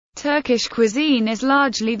Turkish cuisine is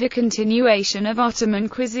largely the continuation of Ottoman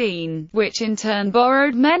cuisine, which in turn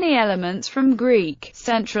borrowed many elements from Greek,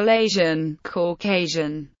 Central Asian,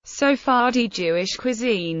 Caucasian, Sephardi Jewish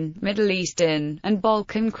cuisine, Middle Eastern, and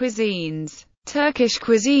Balkan cuisines. Turkish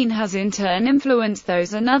cuisine has in turn influenced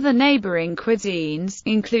those and other neighboring cuisines,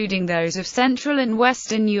 including those of Central and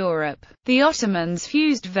Western Europe. The Ottomans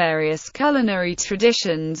fused various culinary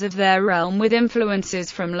traditions of their realm with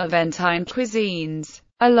influences from Levantine cuisines,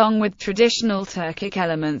 along with traditional Turkic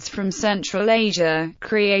elements from Central Asia,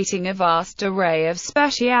 creating a vast array of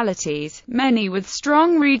specialities, many with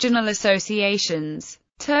strong regional associations.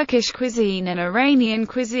 Turkish cuisine and Iranian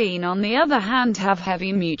cuisine, on the other hand, have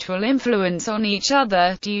heavy mutual influence on each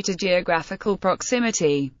other, due to geographical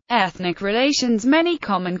proximity, ethnic relations, many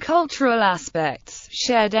common cultural aspects,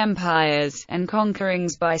 shared empires, and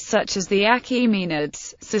conquerings by such as the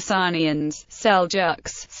Achaemenids, Sasanians,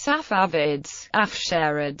 Seljuks, Safavids,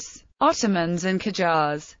 Afsharids, Ottomans and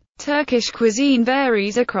Qajars. Turkish cuisine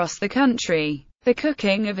varies across the country. The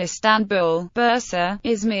cooking of Istanbul, Bursa,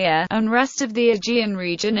 Izmir, and rest of the Aegean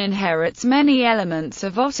region inherits many elements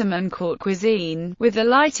of Ottoman court cuisine, with a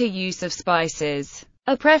lighter use of spices,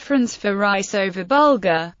 a preference for rice over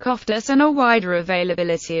bulgur, koftas, and a wider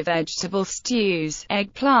availability of vegetable stews,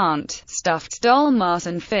 eggplant, stuffed dolmas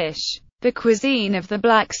and fish. The cuisine of the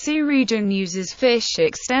Black Sea region uses fish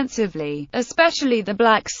extensively, especially the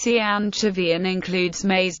Black Sea anchovy, and includes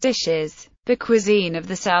maize dishes. The cuisine of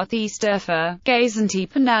the southeast Urfa,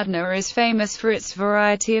 Gaziantep and Adana is famous for its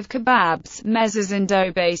variety of kebabs, mezes and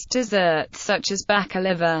dough-based desserts such as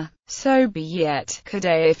baklava, sobiyet,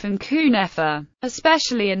 kadayif and kunefa.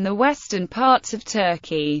 Especially in the western parts of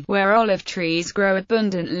Turkey, where olive trees grow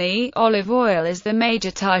abundantly, olive oil is the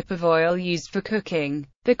major type of oil used for cooking.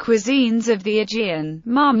 The cuisines of the Aegean,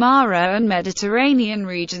 Marmara and Mediterranean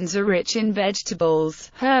regions are rich in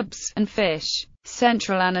vegetables, herbs, and fish.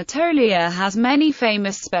 Central Anatolia has many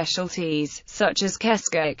famous specialties, such as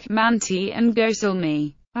keskek, manti, and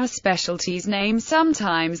gosulmi. A specialty's name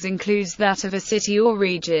sometimes includes that of a city or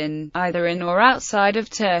region, either in or outside of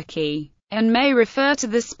Turkey, and may refer to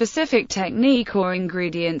the specific technique or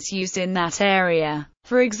ingredients used in that area.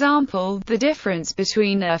 For example, the difference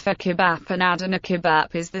between Urfa kebab and Adana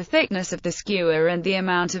kebab is the thickness of the skewer and the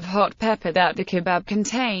amount of hot pepper that the kebab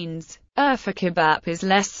contains. Urfa kebab is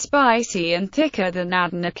less spicy and thicker than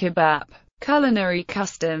Adana kebab. Culinary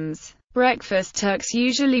customs. Breakfast. Turks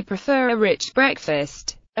usually prefer a rich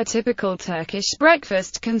breakfast. A typical Turkish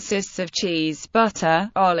breakfast consists of cheese,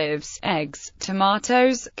 butter, olives, eggs,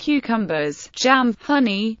 tomatoes, cucumbers, jam,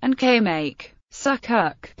 honey, and kaymak.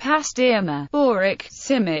 Sukuk, pastırma, börek,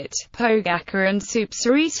 simit, pogaça and soups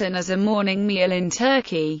are eaten as a morning meal in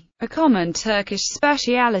Turkey. A common Turkish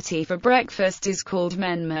speciality for breakfast is called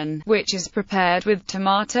menemen, which is prepared with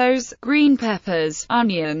tomatoes, green peppers,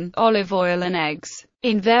 onion, olive oil and eggs.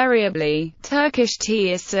 Invariably, Turkish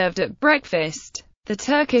tea is served at breakfast. The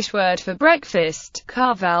Turkish word for breakfast,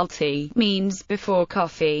 kahvaltı, means before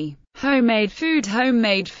coffee. Homemade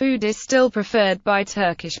food is still preferred by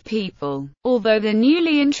Turkish people, although the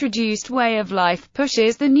newly introduced way of life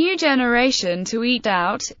pushes the new generation to eat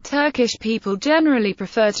out. Turkish people generally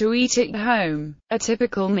prefer to eat at home. A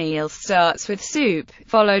typical meal starts with soup,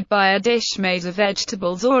 followed by a dish made of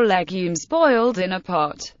vegetables or legumes boiled in a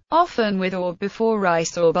pot, often with or before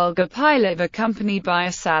rice or bulgur pilav, accompanied by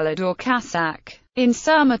a salad or kasak. In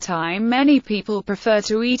summertime, many people prefer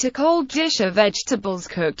to eat a cold dish of vegetables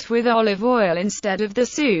cooked with olive oil instead of the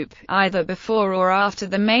soup, either before or after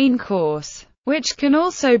the main course, which can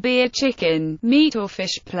also be a chicken, meat or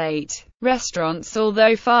fish plate. Restaurants.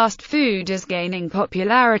 Although fast food is gaining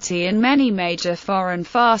popularity and many major foreign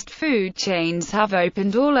fast food chains have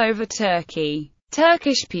opened all over Turkey,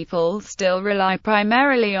 Turkish people still rely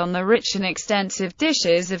primarily on the rich and extensive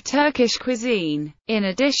dishes of Turkish cuisine. In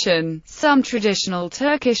addition, some traditional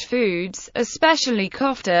Turkish foods, especially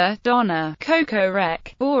kofta, dona,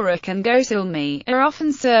 kokorek, börek and gosulmi, are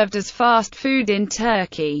often served as fast food in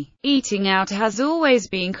Turkey. Eating out has always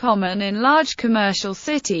been common in large commercial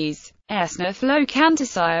cities. Esnaf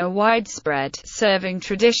lokantası are widespread, serving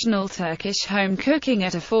traditional Turkish home cooking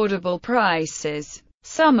at affordable prices.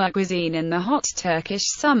 Summer cuisine. In the hot Turkish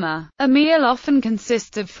summer, a meal often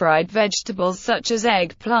consists of fried vegetables such as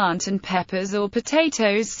eggplant and peppers or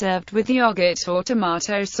potatoes served with yogurt or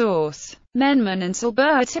tomato sauce. Menemen and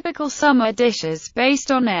çorba are typical summer dishes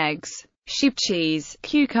based on eggs, sheep cheese,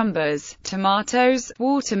 cucumbers, tomatoes,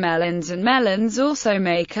 watermelons and melons also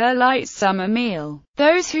make a light summer meal.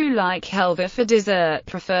 Those who like helva for dessert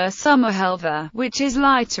prefer summer helva, which is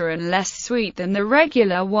lighter and less sweet than the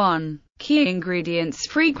regular one. Key ingredients.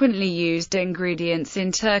 Frequently used ingredients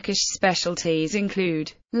in Turkish specialties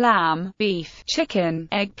include lamb, beef, chicken,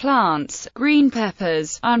 eggplants, green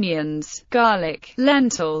peppers, onions, garlic,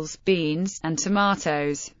 lentils, beans, and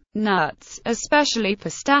tomatoes. Nuts, especially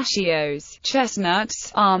pistachios,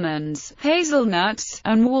 chestnuts, almonds, hazelnuts,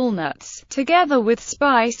 and walnuts, together with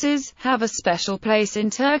spices, have a special place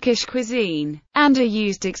in Turkish cuisine, and are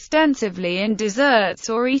used extensively in desserts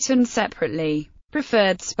or eaten separately.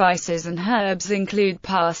 Preferred spices and herbs include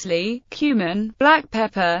parsley, cumin, black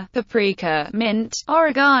pepper, paprika, mint,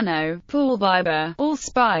 oregano, pul biber,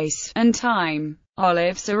 allspice, and thyme.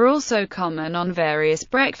 Olives are also common on various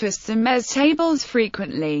breakfasts and meze tables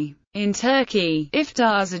frequently. In Turkey,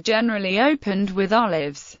 iftars are generally opened with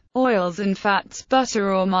olives, oils and fats,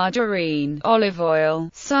 butter or margarine, olive oil,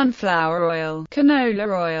 sunflower oil, canola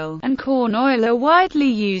oil, and corn oil are widely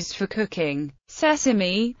used for cooking.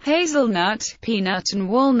 Sesame, hazelnut, peanut and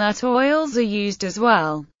walnut oils are used as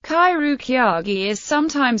well. KayaZaKi is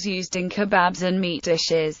sometimes used in kebabs and meat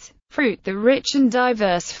dishes. Fruit. The rich and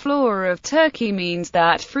diverse flora of Turkey means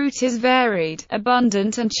that fruit is varied,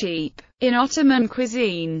 abundant and cheap. In Ottoman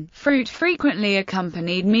cuisine, fruit frequently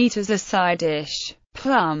accompanied meat as a side dish.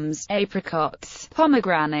 Plums, apricots,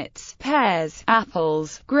 pomegranates, pears,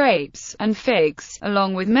 apples, grapes, and figs,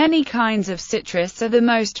 along with many kinds of citrus, are the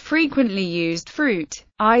most frequently used fruit,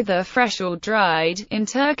 either fresh or dried, in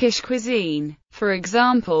Turkish cuisine. For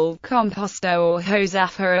example, composto or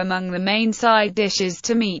hozafa are among the main side dishes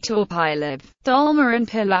to meat or pilav. Dolma and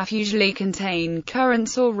pilaf usually contain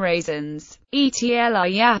currants or raisins. Etli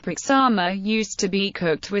yaprak sarma used to be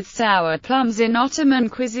cooked with sour plums in Ottoman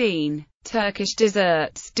cuisine. Turkish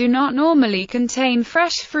desserts do not normally contain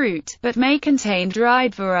fresh fruit, but may contain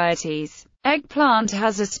dried varieties. Eggplant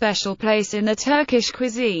has a special place in the Turkish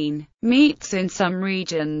cuisine. Meats. In some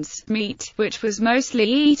regions, meat, which was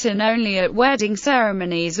mostly eaten only at wedding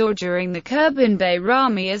ceremonies or during the Kurban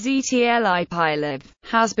Bayrami as etli pilav,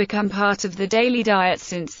 has become part of the daily diet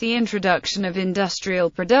since the introduction of industrial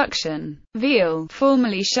production. Veal,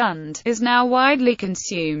 formerly shunned, is now widely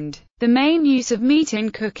consumed. The main use of meat in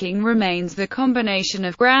cooking remains the combination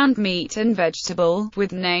of ground meat and vegetable,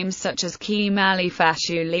 with names such as keymali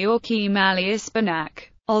fasulye or keymali ıspanak.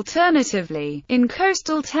 Alternatively, in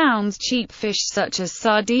coastal towns cheap fish such as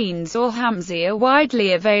sardines or hamsi are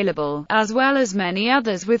widely available, as well as many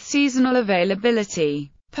others with seasonal availability.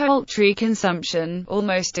 Poultry consumption,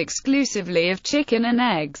 almost exclusively of chicken and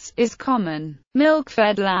eggs, is common.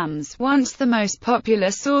 Milk-fed lambs, once the most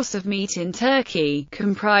popular source of meat in Turkey,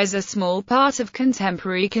 comprise a small part of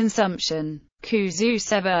contemporary consumption. Kuzu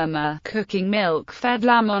sevurma, cooking milk-fed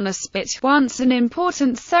lamb on a spit, once an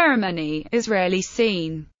important ceremony, is rarely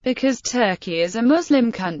seen. Because Turkey is a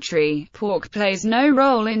Muslim country, pork plays no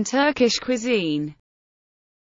role in Turkish cuisine.